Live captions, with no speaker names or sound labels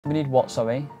We need what,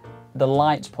 sorry? The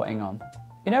light's putting on.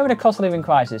 You know in a cost of living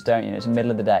crisis, don't you? It's the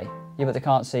middle of the day. Yeah, but they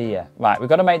can't see you. Right, we've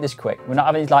got to make this quick. We're not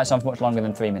having these lights on for much longer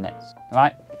than 3 minutes. All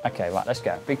right? Okay, right, let's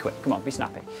go. Be quick. Come on, be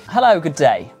snappy. Hello, good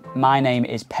day. My name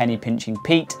is Penny Pinching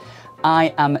Pete.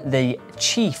 I am the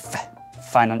Chief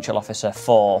Financial Officer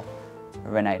for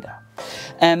Renada.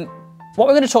 What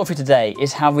we're going to talk through today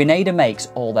is how Renada makes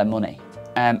all their money.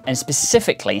 And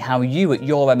specifically how you at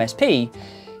your MSP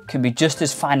can be just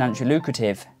as financially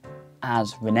lucrative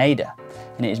as Renada.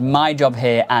 And it is my job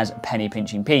here as Penny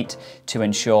Pinching Pete to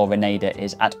ensure Renada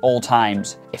is at all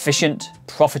times efficient,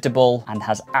 profitable, and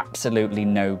has absolutely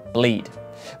no bleed.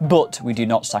 But we do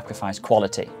not sacrifice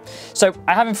quality. So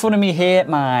I have in front of me here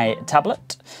my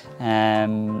tablet,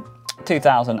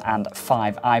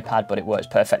 2005 iPad, but it works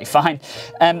perfectly fine.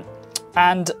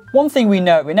 And one thing we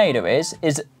know at Renada is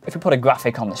if we put a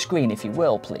graphic on the screen, if you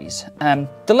will, please,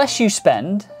 the less you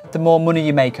spend, the more money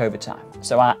you make over time.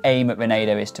 So our aim at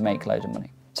Renada is to make loads of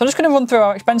money. So I'm just going to run through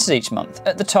our expenses each month.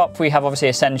 At the top, we have obviously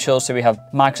essentials. So we have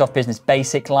Microsoft Business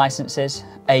Basic licenses,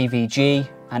 AVG,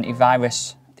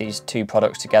 antivirus. These two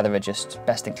products together are just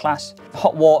best in class.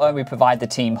 Hot water, we provide the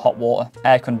team hot water.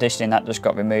 Air conditioning, that just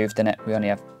got removed, didn't it? We only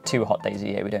have 2 hot days a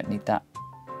year, we don't need that.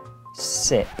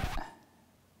 CIPP.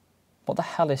 What the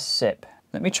hell is CIPP?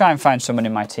 Let me try and find someone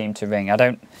in my team to ring.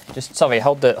 Sorry,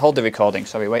 hold the recording.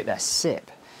 Sorry, wait there. CIPP.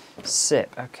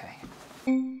 CIPP, okay.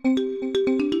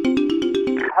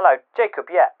 Hello, Jacob,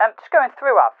 yeah. Just going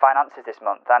through our finances this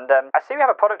month, and I see we have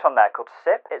a product on there called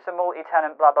CIPP. It's a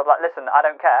multi-tenant blah, blah, blah. Listen, I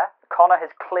don't care. Connor has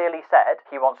clearly said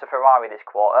he wants a Ferrari this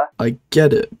quarter. I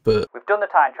get it, but... We've done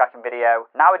the time tracking video.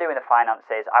 Now we're doing the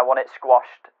finances. I want it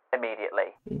squashed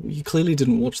immediately. You clearly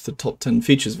didn't watch the top 10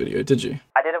 features video, did you?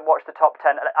 I didn't watch the top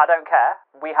 10. I don't care.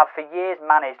 We have for years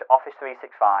managed Office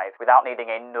 365 without needing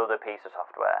another piece of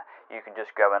software. You can just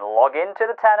go and log into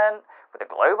the tenant with a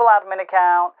global admin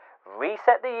account,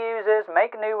 reset the users,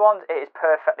 make new ones. It is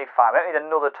perfectly fine. We don't need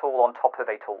another tool on top of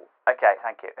a tool. Okay,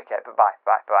 thank you. Okay, bye.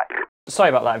 Sorry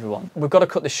about that, everyone. We've got to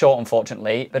cut this short,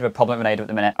 unfortunately. Bit of a problem with Renada at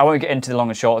the minute. I won't get into the long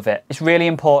and short of it. It's really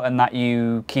important that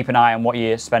you keep an eye on what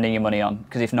you're spending your money on,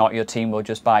 because if not, your team will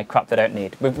just buy crap they don't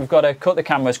need. We've got to cut the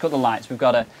cameras, cut the lights. We've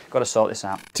got to sort this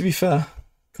out. To be fair,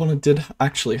 Connor did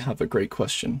actually have a great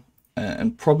question,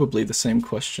 and probably the same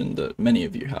question that many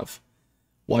of you have.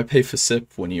 Why pay for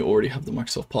CIPP when you already have the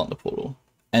Microsoft Partner Portal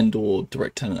and or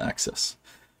direct tenant access?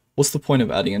 What's the point of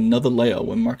adding another layer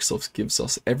when Microsoft gives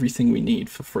us everything we need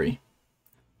for free?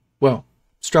 Well,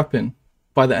 strap in.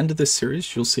 By the end of this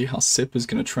series, you'll see how CIPP is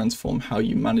going to transform how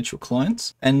you manage your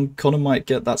clients, and Connor might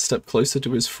get that step closer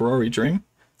to his Ferrari dream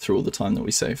through all the time that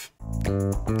we save.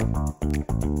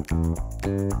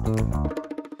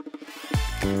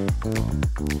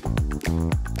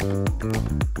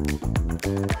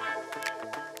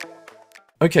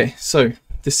 Okay, so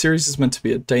this series is meant to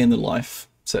be a day in the life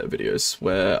set of videos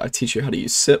where I teach you how to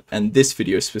use CIPP, and this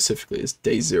video specifically is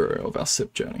day 0 of our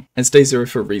CIPP journey. And it's day 0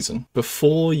 for a reason.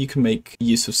 Before you can make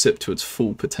use of CIPP to its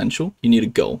full potential, you need a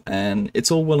goal. And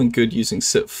it's all well and good using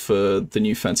CIPP for the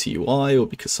new fancy UI or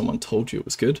because someone told you it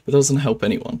was good, but that doesn't help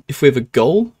anyone. If we have a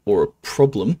goal or a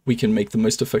problem, we can make the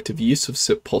most effective use of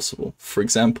CIPP possible. For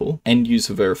example, end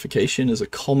user verification is a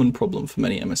common problem for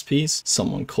many MSPs.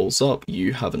 Someone calls up,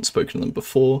 you haven't spoken to them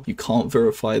before, you can't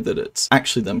verify that it's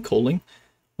actually them calling.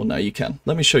 Well, now you can.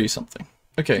 Let me show you something.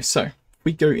 Okay, so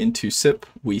we go into CIPP,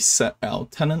 we set our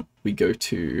tenant, we go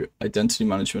to Identity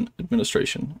Management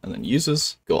Administration, and then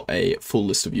users, got a full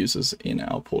list of users in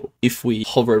our portal. If we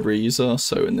hover over a user,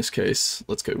 so in this case,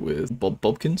 let's go with Bob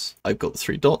Bobkins, I've got the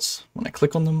 3 dots. When I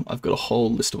click on them, I've got a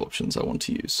whole list of options I want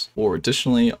to use. Or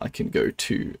additionally, I can go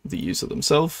to the user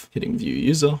themselves, hitting View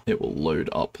User, it will load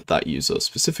up that user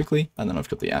specifically, and then I've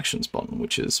got the Actions button,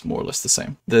 which is more or less the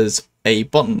same. There's a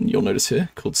button you'll notice here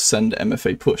called Send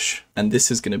MFA Push, and this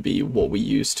is going to be what we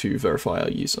use to verify our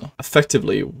user.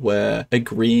 Effectively, we're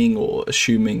agreeing or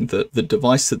assuming that the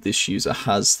device that this user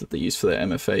has that they use for their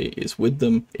MFA is with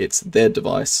them, it's their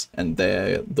device, and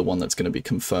they're the one that's going to be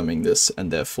confirming this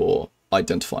and therefore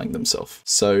identifying themselves.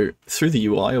 So through the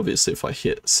UI, obviously, if I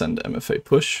hit Send MFA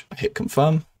Push, I hit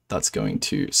Confirm, that's going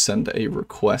to send a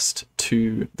request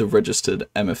to the registered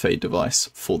MFA device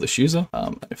for this user.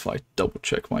 If I double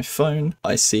check my phone,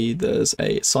 I see there's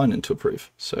a sign in to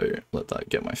approve. So let that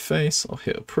get my face, I'll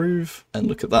hit approve, and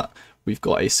look at that. We've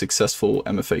got a successful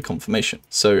MFA confirmation.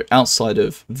 So outside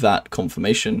of that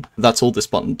confirmation, that's all this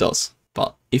button does.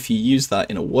 But if you use that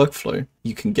in a workflow,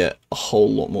 you can get a whole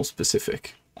lot more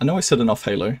specific. I know I said enough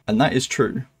Halo, and that is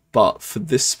true. But for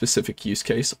this specific use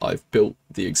case, I've built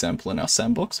the example in our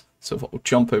sandbox So if I'll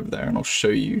jump over there and I'll show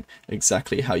you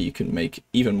exactly how you can make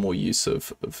even more use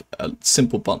of a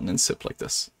simple button in CIPP like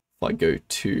this. If I go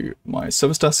to my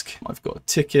service desk, I've got a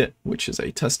ticket, which is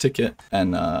a test ticket,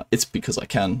 and it's because I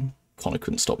can. Connor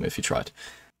couldn't stop me if he tried.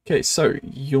 Okay, so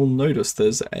you'll notice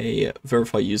there's a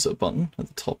verify user button at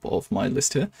the top of my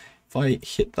list here. If I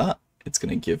hit that, it's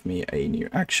going to give me a new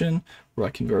action where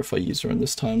I can verify user, and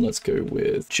this time let's go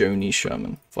with Joni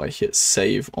Sherman. If I hit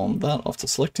save on that after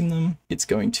selecting them, it's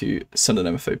going to send an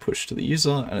MFA push to the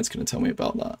user and it's going to tell me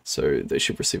about that. So they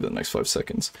should receive it in the next 5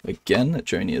 seconds. Again,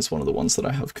 Joni is one of the ones that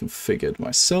I have configured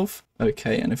myself.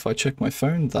 Okay, and if I check my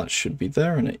phone, that should be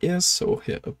there, and it is. So I'll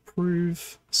hit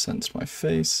approve, send to my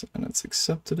face, and it's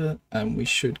accepted it. And we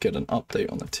should get an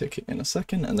update on the ticket in a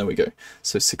second, and there we go.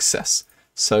 So success.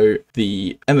 So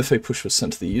the MFA push was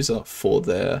sent to the user for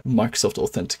their Microsoft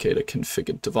Authenticator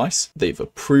configured device. They've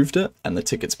approved it and the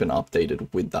ticket's been updated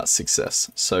with that success.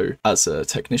 So as a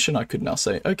technician, I could now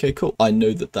say, okay, cool. I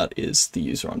know that that is the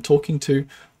user I'm talking to.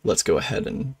 Let's go ahead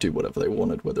and do whatever they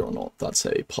wanted, whether or not that's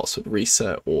a password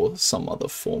reset or some other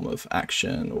form of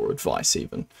action or advice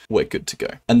even. We're good to go.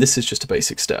 And this is just a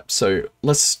basic step. So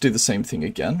let's do the same thing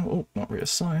again. Oh, not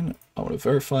reassign. I want to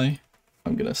verify.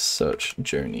 I'm going to search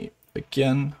Joni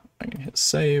again. I'm going to hit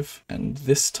save, and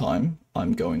this time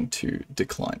I'm going to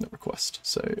decline the request.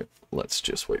 So let's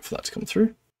just wait for that to come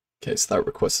through. Okay, so that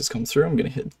request has come through. I'm going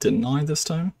to hit deny this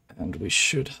time, and we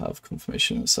should have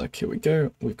confirmation in a sec. Here we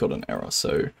go. We've got an error.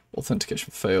 So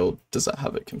authentication failed. Does that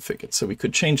have it configured? So we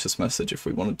could change this message if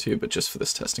we wanted to, but just for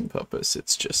this testing purpose,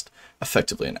 it's just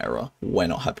effectively an error. We're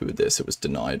not happy with this. It was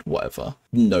denied, whatever.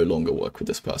 No longer work with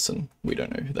this person. We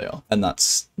don't know who they are. And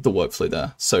that's the workflow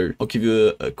there. So I'll give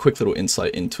you a quick little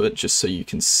insight into it just so you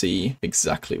can see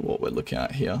exactly what we're looking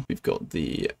at here. We've got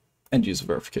the end user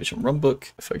verification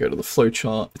runbook. If I go to the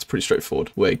flowchart, it's pretty straightforward.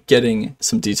 We're getting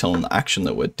some detail on the action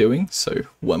that we're doing. So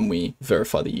when we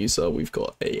verify the user, we've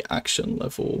got a action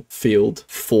level field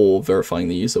for verifying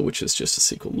the user, which is just a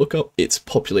SQL lookup. It's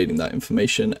populating that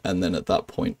information. And then at that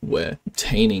point, we're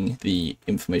obtaining the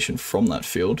information from that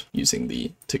field using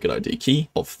the ticket ID key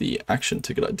of the action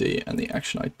ticket ID and the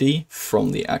action ID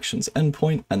from the actions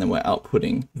endpoint. And then we're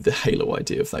outputting the Halo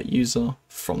ID of that user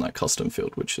from that custom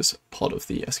field, which is part of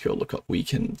the SQL lookup. We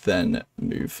can then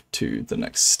move to the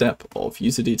next step of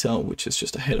user detail, which is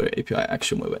just a Halo API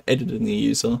action where we're editing the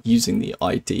user using the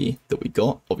ID that we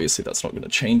got. Obviously, that's not going to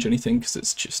change anything because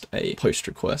it's just a post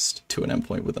request to an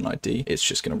endpoint with an ID. It's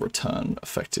just going to return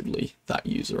effectively that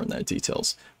user and their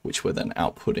details, which we're then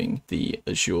outputting the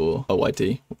Azure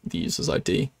OID, the user's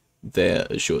ID,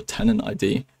 their Azure tenant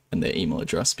ID, and their email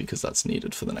address because that's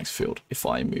needed for the next field. If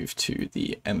I move to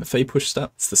the MFA push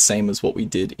step, it's the same as what we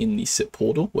did in the CIPP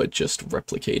portal. We're just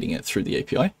replicating it through the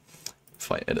API.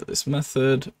 If I edit this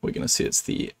method, we're going to see it's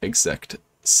the exec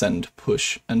send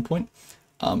push endpoint,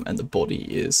 and the body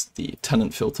is the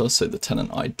tenant filter, so the tenant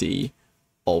ID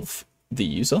of the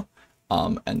user,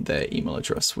 and their email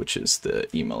address, which is the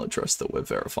email address that we're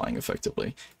verifying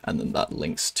effectively, and then that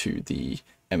links to the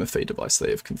MFA device they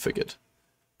have configured.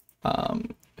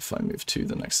 If I move to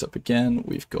the next step again,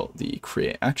 we've got the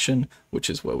create action, which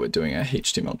is where we're doing a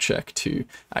HTML check to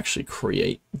actually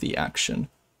create the action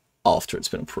after it's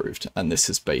been approved. And this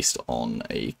is based on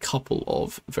a couple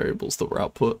of variables that were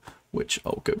output, which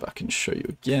I'll go back and show you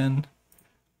again,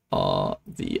 are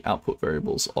the output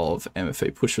variables of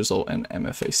MFA push result and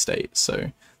MFA state.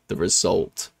 So the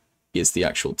result is the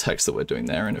actual text that we're doing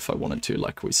there. And if I wanted to,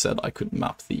 like we said, I could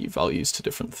map the values to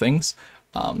different things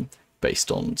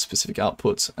based on specific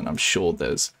outputs. And I'm sure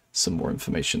there's some more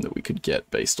information that we could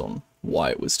get based on why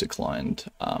it was declined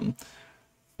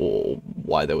or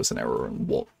why there was an error and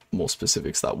what more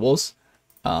specifics that was.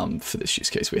 For this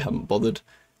use case, we haven't bothered.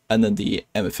 And then the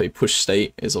MFA push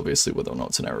state is obviously whether or not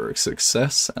it's an error or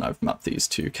success. And I've mapped these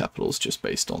to capitals just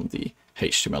based on the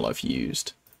HTML I've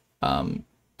used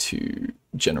to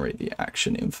generate the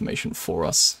action information for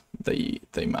us. They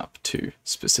map to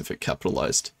specific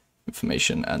capitalized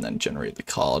information and then generate the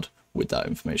card with that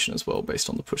information as well based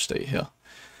on the push state here.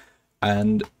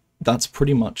 And that's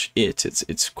pretty much it.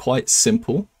 It's quite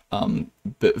simple,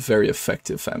 but very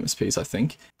effective for MSPs, I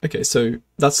think. Okay, so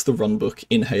that's the runbook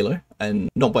in Halo, and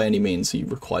not by any means are you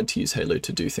required to use Halo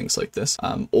to do things like this.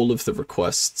 All of the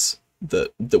requests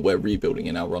that we're rebuilding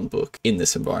in our runbook in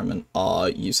this environment are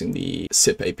using the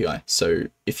CIPP API. So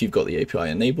if you've got the API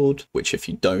enabled, which if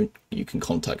you don't, you can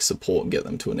contact support and get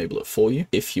them to enable it for you.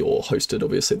 If you're hosted,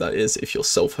 obviously that is. If you're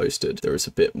self-hosted, there is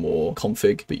a bit more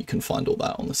config, but you can find all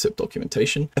that on the CIPP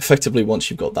documentation. Effectively, once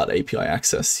you've got that API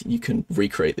access, you can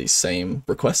recreate these same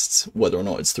requests, whether or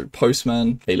not it's through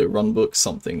Postman, Halo Runbook,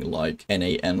 something like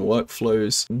NAN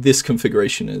workflows. This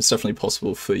configuration is definitely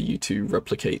possible for you to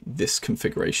replicate this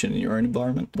configuration in your own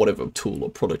environment. Whatever tool or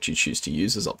product you choose to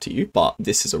use is up to you, but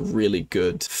this is a really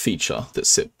good feature that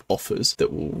CIPP offers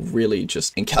that will really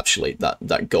just encapsulate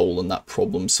that goal and that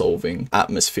problem solving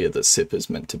atmosphere that CIPP is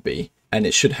meant to be. And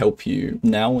it should help you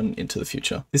now and into the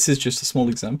future. This is just a small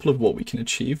example of what we can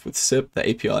achieve with CIPP, the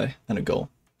API, and a goal.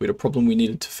 We had a problem we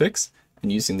needed to fix,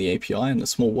 and using the API and a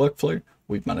small workflow,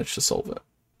 we've managed to solve it.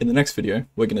 In the next video,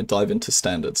 we're going to dive into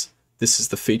standards. This is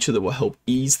the feature that will help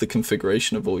ease the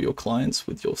configuration of all your clients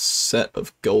with your set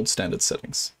of gold standard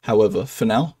settings. However, for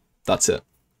now, that's it.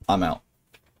 I'm out.